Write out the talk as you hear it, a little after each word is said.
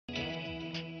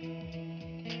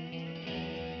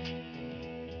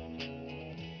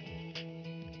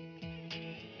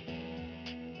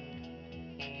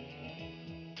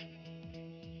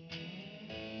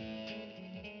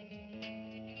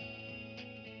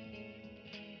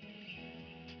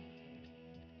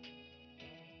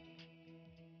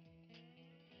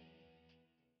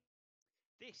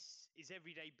This is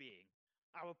Everyday Being,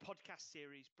 our podcast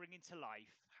series bringing to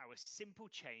life how a simple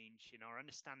change in our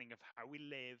understanding of how we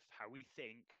live, how we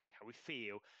think, how we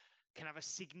feel can have a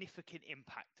significant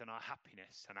impact on our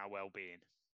happiness and our well-being.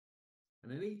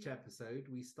 And in each episode,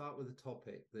 we start with a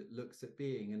topic that looks at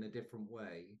being in a different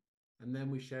way, and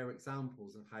then we share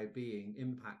examples of how being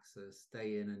impacts us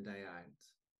day in and day out.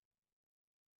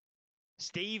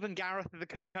 Steve and Gareth are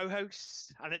the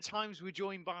co-hosts, and at times we're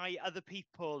joined by other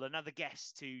people and other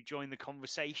guests to join the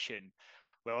conversation.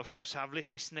 We'll also have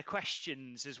listener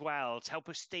questions as well to help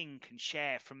us think and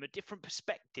share from a different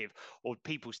perspective or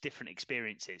people's different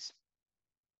experiences.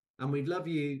 And we'd love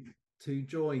you to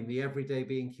join the Everyday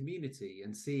Being community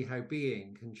and see how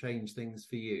being can change things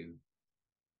for you.